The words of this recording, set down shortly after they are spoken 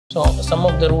So sum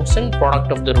of the roots and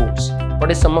product of the roots. What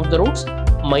is sum of the roots?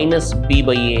 Minus b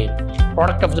by a.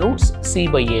 Product of the roots, c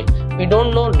by a. We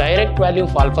don't know direct value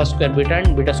of alpha square beta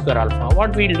and beta square alpha.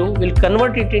 What we'll do, we'll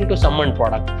convert it into sum and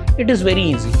product. It is very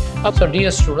easy. So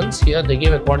dear students, here they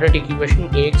gave a quadratic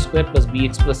equation ax square plus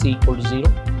bx plus c equal to 0.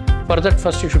 For that,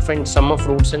 first you should find sum of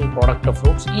roots and product of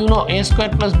roots. You know a square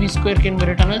plus b square can be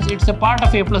written as it's a part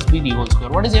of a plus b the whole square.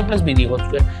 What is a plus b the whole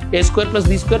square? A square plus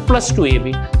b square plus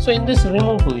 2ab. So in this,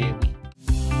 remove 2ab.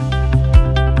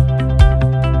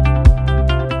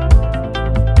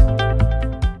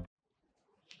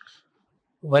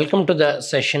 Welcome to the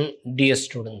session, dear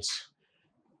students.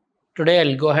 Today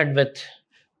I'll go ahead with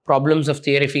problems of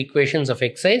theory of equations of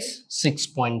exercise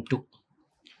 6.2.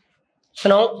 So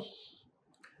now,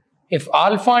 if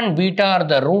alpha and beta are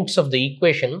the roots of the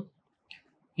equation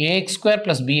ax square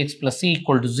plus bx plus c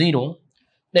equal to 0,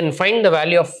 then find the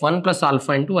value of 1 plus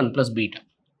alpha into 1 plus beta.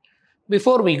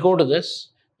 Before we go to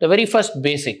this, the very first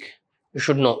basic, you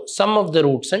should know sum of the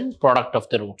roots and product of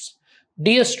the roots.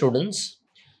 Dear students,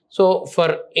 so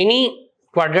for any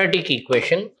quadratic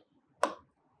equation,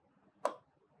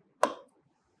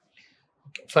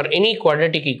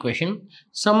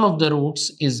 sum of the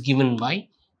roots is given by,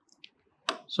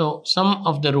 so sum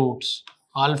of the roots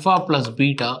alpha plus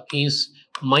beta is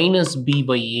minus b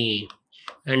by a,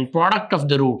 and product of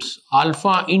the roots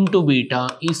alpha into beta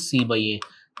is c by a.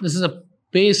 This is a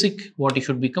basic what you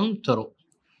should become thorough.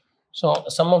 So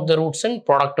sum of the roots and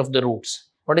product of the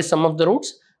roots. What is sum of the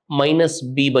roots? Minus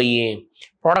b by a.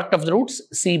 Product of the roots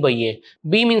c by a.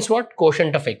 B means what?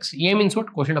 Quotient of x. A means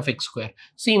what? Quotient of x square.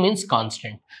 C means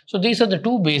constant. So these are the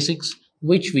two basics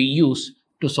which we use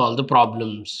to solve the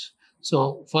problems.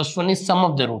 So first one is sum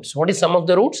of the roots. What is sum of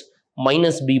the roots?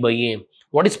 Minus b by a.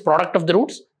 What is product of the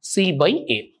roots? C by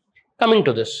a. Coming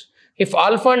to this, if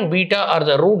alpha and beta are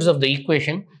the roots of the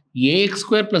equation ax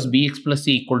square plus bx plus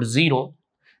c equal to 0,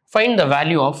 find the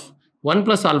value of 1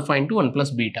 plus alpha into 1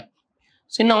 plus beta.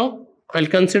 So now I'll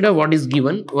consider what is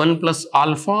given, 1 plus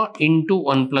alpha into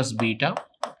 1 plus beta.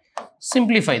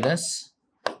 Simplify this.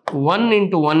 1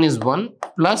 into 1 is 1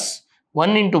 plus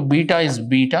 1 into beta is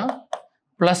beta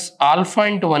plus alpha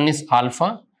into 1 is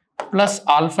alpha plus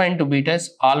alpha into beta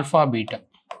is alpha beta.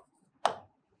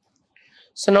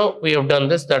 So now we have done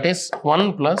this, that is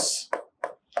 1 plus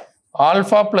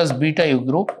alpha plus beta you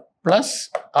group plus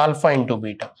alpha into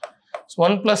beta. So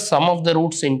 1 plus sum of the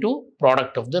roots into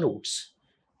product of the roots.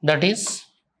 That is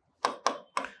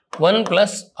 1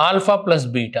 plus alpha plus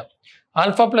beta.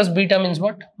 Alpha plus beta means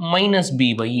what? Minus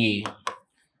b by a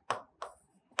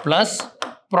plus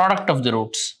product of the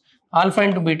roots. Alpha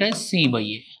into beta is c by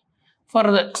a.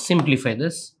 Further simplify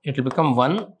this, it will become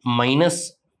 1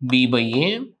 minus b by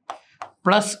a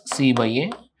plus c by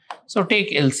a. So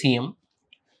take LCM.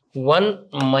 1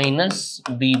 minus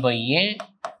b by a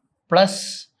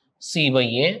plus c by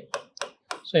a.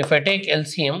 So if I take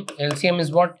LCM, LCM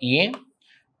is what? A,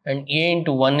 and a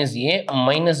into 1 is a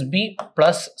minus b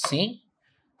plus c,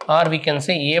 or we can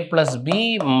say a plus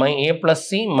b, a plus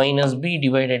c minus b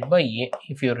divided by a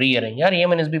if you rearrange, or a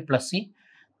minus b plus c.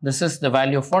 This is the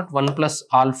value of what? 1 plus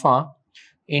alpha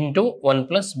into 1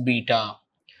 plus beta.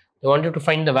 They want you to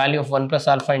find the value of 1 plus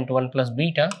alpha into 1 plus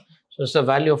beta. So it's the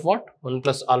value of what? 1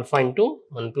 plus alpha into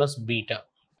 1 plus beta.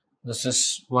 This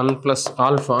is 1 plus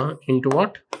alpha into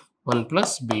what? 1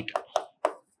 plus beta.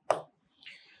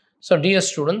 So dear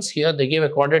students, here they gave a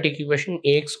quadratic equation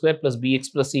ax square plus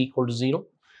bx plus c equal to 0.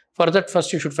 For that,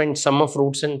 first you should find sum of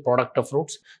roots and product of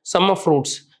roots. Sum of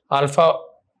roots alpha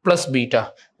plus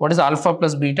beta. What is alpha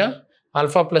plus beta?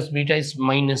 Alpha plus beta is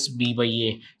minus b by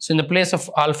a. So in the place of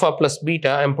alpha plus beta,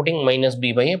 I am putting minus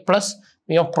b by a, plus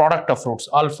we have product of roots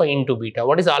alpha into beta.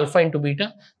 What is alpha into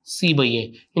beta? C by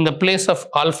a. In the place of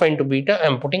alpha into beta, I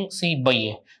am putting c by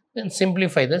a. Then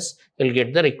simplify this, you will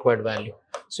get the required value.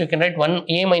 So you can write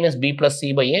 1a minus b plus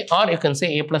c by a, or you can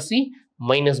say a plus c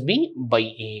minus b by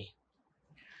a.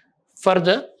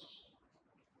 Further,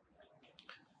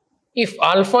 if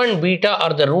alpha and beta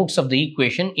are the roots of the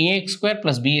equation ax square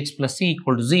plus bx plus c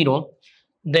equal to 0,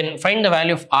 then find the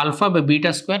value of alpha by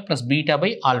beta square plus beta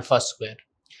by alpha square.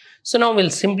 So now we'll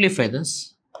simplify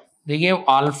this. They gave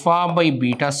alpha by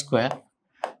beta square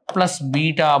plus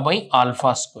beta by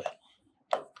alpha square.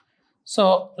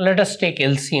 So let us take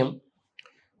LCM,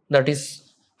 that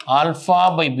is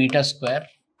alpha by beta square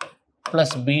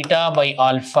plus beta by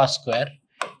alpha square.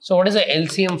 So what is the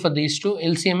LCM for these two?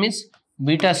 LCM is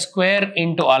beta square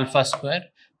into alpha square,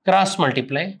 cross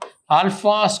multiply.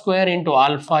 Alpha square into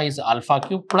alpha is alpha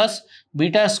cube plus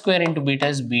beta square into beta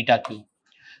is beta cube.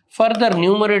 Further,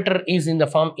 numerator is in the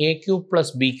form a cube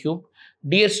plus b cube.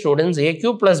 dear students, a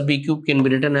cube plus b cube can be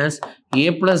written as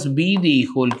a plus b the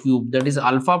whole cube, that is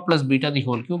alpha plus beta the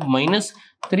whole cube, minus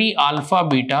 3 alpha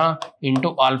beta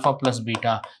into alpha plus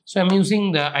beta. So I am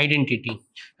using the identity.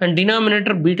 And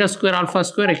denominator beta square alpha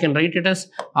square, I can write it as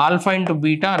alpha into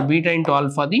beta or beta into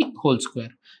alpha the whole square.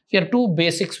 Here two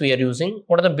basics we are using.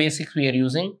 What are the basics we are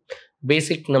using?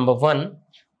 Basic number 1,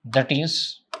 that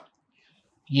is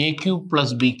a cube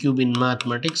plus b cube in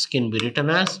mathematics can be written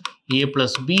as a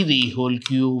plus b the whole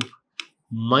cube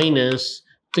minus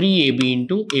 3ab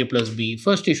into a plus b.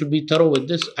 First you should be thorough with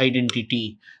this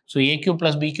identity. So a cube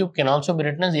plus b cube can also be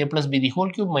written as a plus b the whole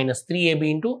cube minus 3ab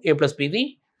into a plus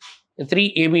b the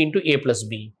 3ab into a plus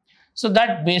b. So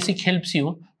that basic helps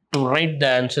you to write the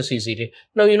answers easily.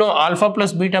 Now you know alpha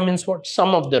plus beta means what?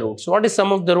 Sum of the roots. What is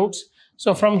sum of the roots?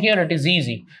 So from here it is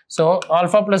easy. So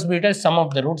alpha plus beta is sum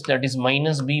of the roots, that is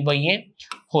minus b by a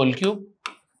whole cube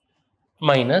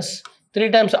minus 3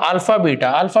 times alpha beta.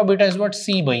 Alpha beta is what?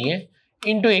 C by a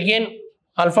into again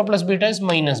alpha plus beta is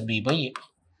minus b by a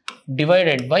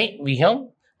divided by, we have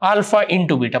alpha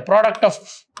into beta. Product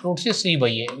of roots is c by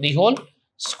a the whole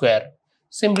square.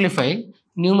 Simplify,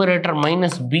 numerator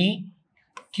minus b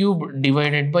cube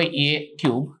divided by a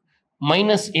cube,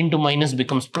 minus into minus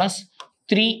becomes plus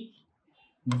 3bc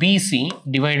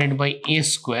divided by a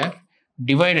square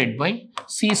divided by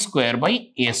c square by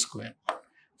a square.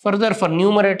 Further, for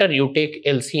numerator you take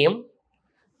LCM,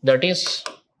 that is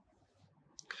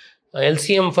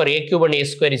LCM for a cube and a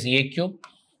square is a cube,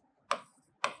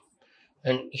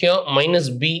 and here minus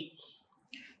b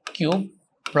cube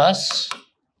plus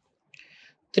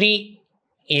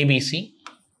 3abc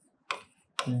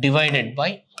divided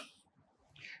by,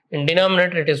 in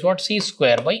denominator it is what? C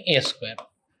square by a square.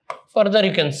 Further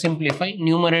you can simplify,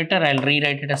 numerator I will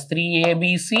rewrite it as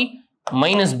 3abc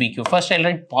minus b cube. First I will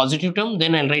write positive term,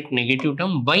 then I will write negative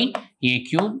term by a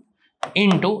cube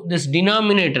into this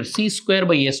denominator c square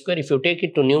by a square. If you take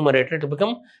it to numerator it will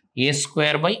become a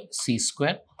square by c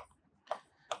square.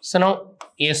 So now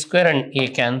a square and a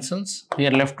cancels, we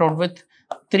are left out with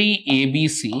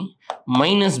 3abc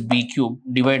minus b cube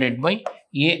divided by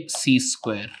a c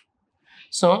square.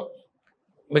 So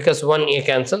because 1 a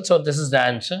cancels, so this is the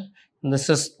answer.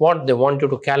 This is what they want you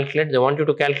to calculate. They want you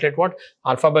to calculate what?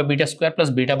 Alpha by beta square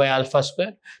plus beta by alpha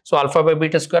square. So alpha by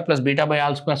beta square plus beta by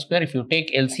alpha square, if you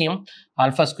take LCM,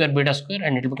 alpha square beta square,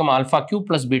 and it will become alpha cube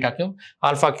plus beta cube.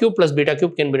 Alpha cube plus beta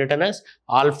cube can be written as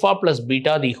alpha plus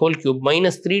beta the whole cube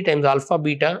minus 3 times alpha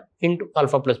beta into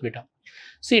alpha plus beta.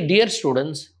 See dear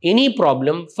students, any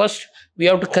problem, first we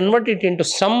have to convert it into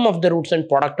sum of the roots and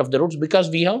product of the roots, because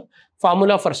we have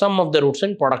formula for sum of the roots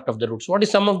and product of the roots. What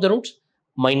is sum of the roots?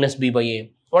 Minus b by a.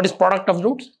 What is product of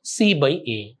roots? C by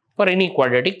a. For any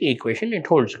quadratic equation it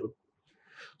holds good.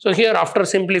 So here after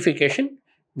simplification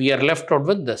we are left out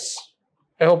with this.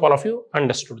 I hope all of you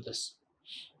understood this.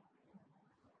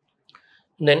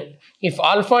 Then if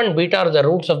alpha and beta are the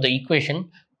roots of the equation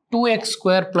 2x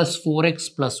square plus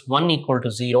 4x plus 1 equal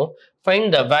to 0,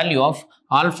 find the value of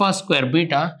alpha square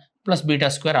beta plus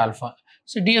beta square alpha.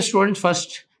 So dear students,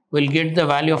 first we'll get the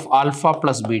value of alpha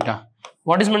plus beta.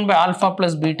 What is meant by alpha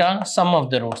plus beta? Sum of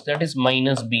the roots, that is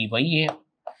minus b by a.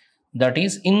 That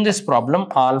is, in this problem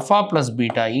alpha plus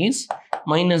beta is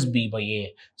minus b by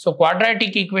a. So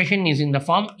quadratic equation is in the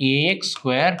form ax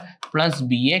square plus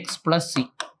bx plus c.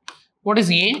 What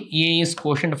is a? A is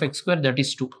quotient of x square, that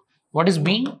is 2. What is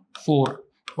b? 4.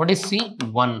 What is c?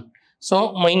 1.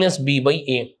 So minus b by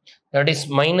a, that is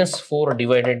minus 4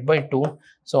 divided by 2.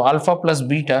 So alpha plus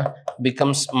beta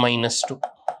becomes minus 2.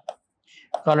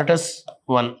 Call it as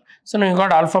 1. So now you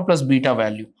got alpha plus beta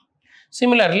value.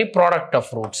 Similarly, product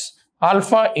of roots.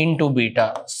 Alpha into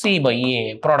beta, c by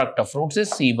a. Product of roots is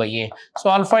c by a.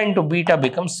 So alpha into beta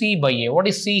becomes c by a. What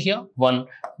is c here? 1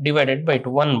 divided by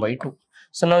 2, 1 by 2.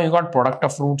 So now you got product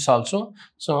of roots also.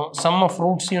 So sum of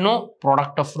roots you know,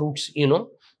 product of roots you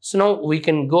know. So now we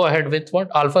can go ahead with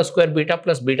what? Alpha square beta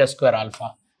plus beta square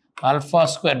alpha. Alpha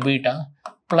square beta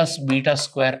plus beta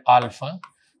square alpha.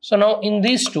 So now in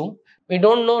these two, we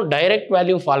don't know direct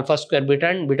value of alpha square beta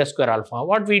and beta square alpha.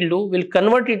 What we'll do, we'll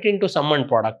convert it into sum and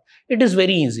product. It is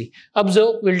very easy.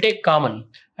 Observe, we'll take common.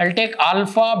 I'll take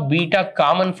alpha, beta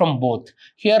common from both.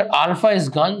 Here alpha is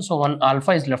gone, so one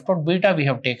alpha is left out. Beta we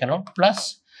have taken out,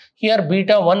 plus here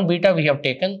beta, one beta we have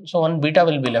taken, so one beta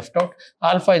will be left out.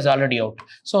 Alpha is already out.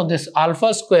 So this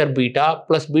alpha square beta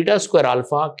plus beta square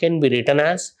alpha can be written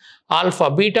as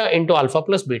alpha beta into alpha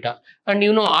plus beta. And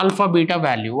you know alpha beta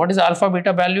value. What is alpha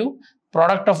beta value?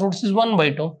 Product of roots is 1 by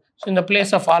 2. So in the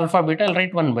place of alpha beta, I'll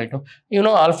write 1 by 2. You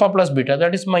know alpha plus beta,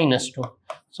 that is minus 2.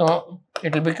 So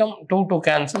it will become 2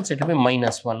 cancels, it will be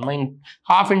minus 1.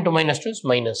 Half into minus 2 is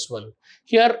minus 1.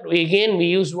 Here again we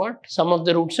use what? Sum of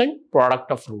the roots and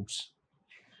product of roots.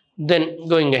 Then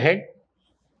going ahead,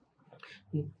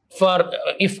 for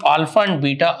if alpha and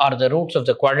beta are the roots of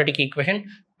the quadratic equation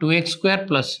 2x square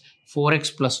plus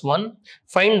 4x plus 1,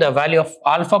 find the value of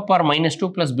alpha power minus 2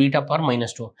 plus beta power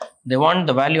minus 2. They want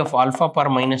the value of alpha power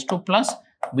minus 2 plus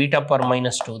beta power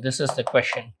minus 2. This is the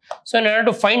question. So in order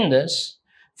to find this,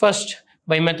 first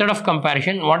by method of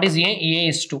comparison, what is A? A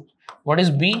is 2. What is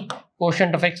B?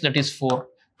 Quotient of x, that is 4.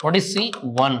 What is C?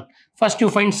 1. First you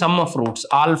find sum of roots,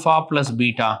 alpha plus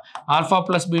beta. Alpha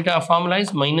plus beta formula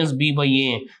is minus b by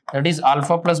a. That is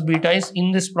alpha plus beta is,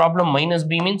 in this problem minus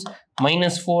b means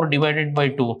minus 4 divided by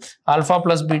 2. Alpha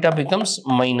plus beta becomes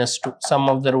minus 2. Sum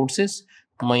of the roots is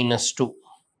minus 2.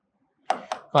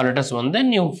 Call it as 1.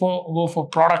 Then you go for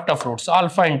product of roots,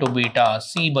 alpha into beta,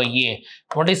 c by a.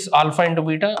 What is alpha into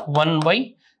beta? 1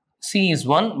 by c is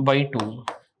 1 by 2.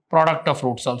 Product of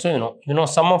roots also you know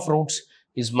sum of roots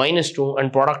is minus 2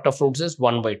 and product of roots is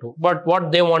 1 by 2. But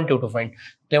what they want you to find?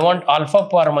 They want alpha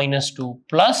power minus 2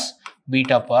 plus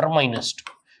beta power minus 2.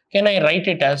 Can I write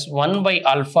it as 1 by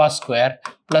alpha square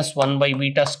plus 1 by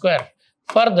beta square?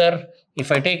 Further,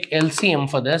 if I take LCM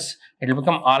for this, it will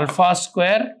become alpha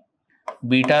square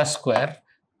beta square,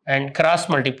 and cross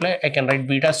multiply, I can write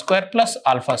beta square plus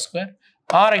alpha square,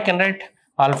 or I can write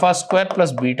alpha square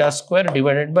plus beta square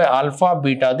divided by alpha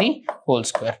beta the whole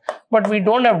square. But we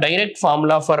don't have direct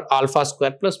formula for alpha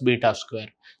square plus beta square.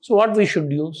 So what we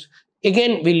should use?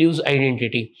 Again we'll use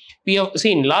identity. We have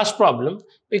seen last problem,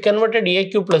 we converted a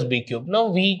cube plus b cube. Now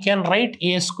we can write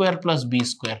a square plus b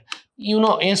square. You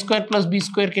know a square plus b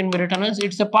square can be written as,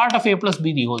 it's a part of a plus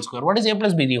b the whole square. What is a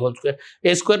plus b the whole square?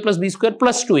 A square plus b square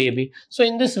plus 2ab. So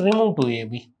in this remove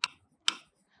 2ab.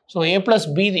 So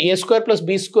a square plus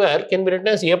b square can be written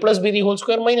as a plus b the whole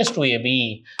square minus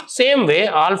 2ab. Same way,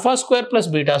 alpha square plus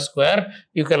beta square,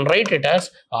 you can write it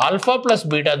as alpha plus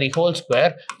beta the whole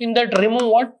square. In that remove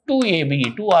what?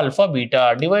 2ab, 2 alpha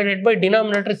beta divided by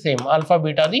denominator same, alpha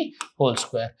beta the whole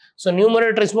square. So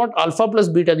numerator is what? Alpha plus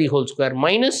beta the whole square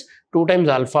minus 2 times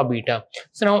alpha beta.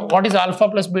 So now what is alpha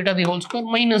plus beta the whole square?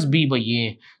 Minus b by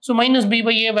a. So minus b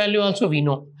by a value also we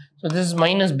know. So this is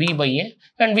minus b by a,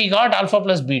 and we got alpha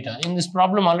plus beta. In this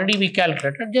problem already we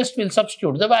calculated, just we'll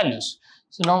substitute the values.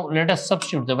 So now let us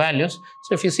substitute the values.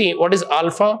 So if you see, what is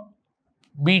alpha?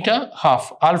 Beta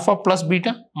half, alpha plus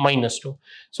beta minus 2.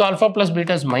 So alpha plus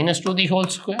beta is minus 2 the whole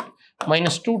square,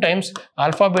 minus 2 times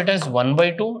alpha beta is 1 by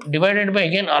 2 divided by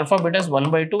again alpha beta is 1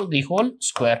 by 2 the whole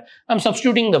square. I'm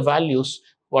substituting the values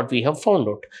what we have found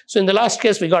out. So in the last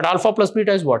case we got alpha plus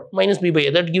beta is what? Minus b by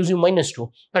a, that gives you minus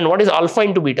 2. And what is alpha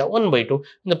into beta? 1 by 2.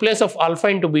 In the place of alpha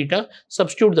into beta,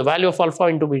 substitute the value of alpha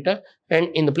into beta, and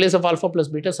in the place of alpha plus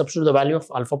beta, substitute the value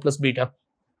of alpha plus beta.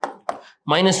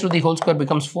 Minus 2 the whole square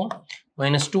becomes 4.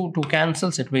 Minus 2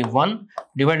 cancels, it will be 1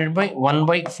 divided by 1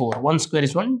 by 4. 1 square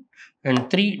is 1, and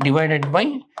 3 divided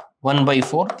by 1 by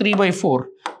 4. 3 by 4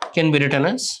 can be written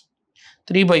as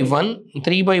 3 by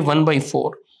 1 by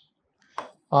 4.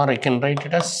 Or I can write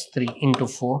it as 3 into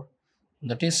 4,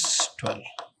 that is 12.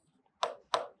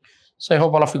 So I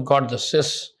hope all of you got this.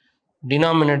 This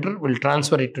denominator will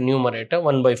transfer it to numerator,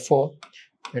 1 by 4,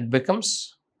 it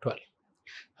becomes 12.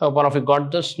 I hope all of you got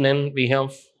this. Then we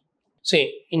have,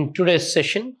 see, in today's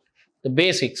session, the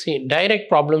basics, see, direct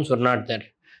problems were not there.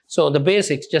 So the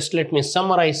basics, just let me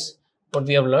summarize what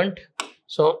we have learned.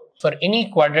 So for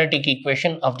any quadratic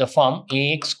equation of the form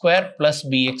ax square plus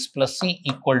bx plus c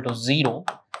equal to 0,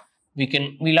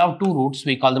 we'll have two roots,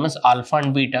 we call them as alpha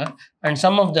and beta, and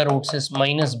sum of the roots is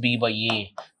minus b by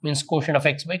a, means quotient of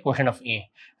x by quotient of a.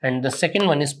 And the second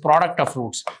one is product of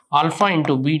roots, alpha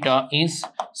into beta is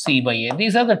c by a.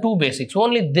 These are the two basics.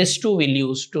 Only these two we'll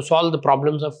use to solve the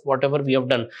problems of whatever we have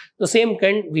done. The same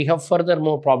kind we have further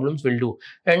more problems we'll do,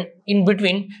 and in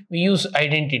between we use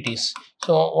identities.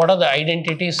 So what are the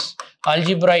identities?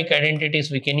 Algebraic identities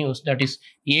we can use, that is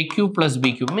a cube plus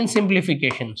b cube, means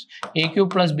simplifications. A cube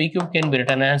plus b cube can be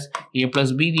written as a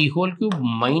plus b the whole cube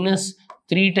minus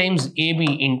 3 times ab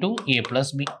into a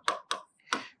plus b.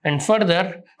 And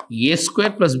further, a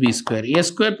square plus b square. A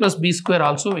square plus b square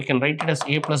also we can write it as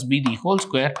a plus b the whole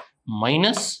square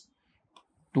minus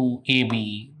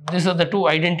 2ab. These are the two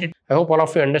identities. I hope all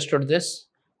of you understood this.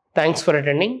 Thanks for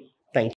attending.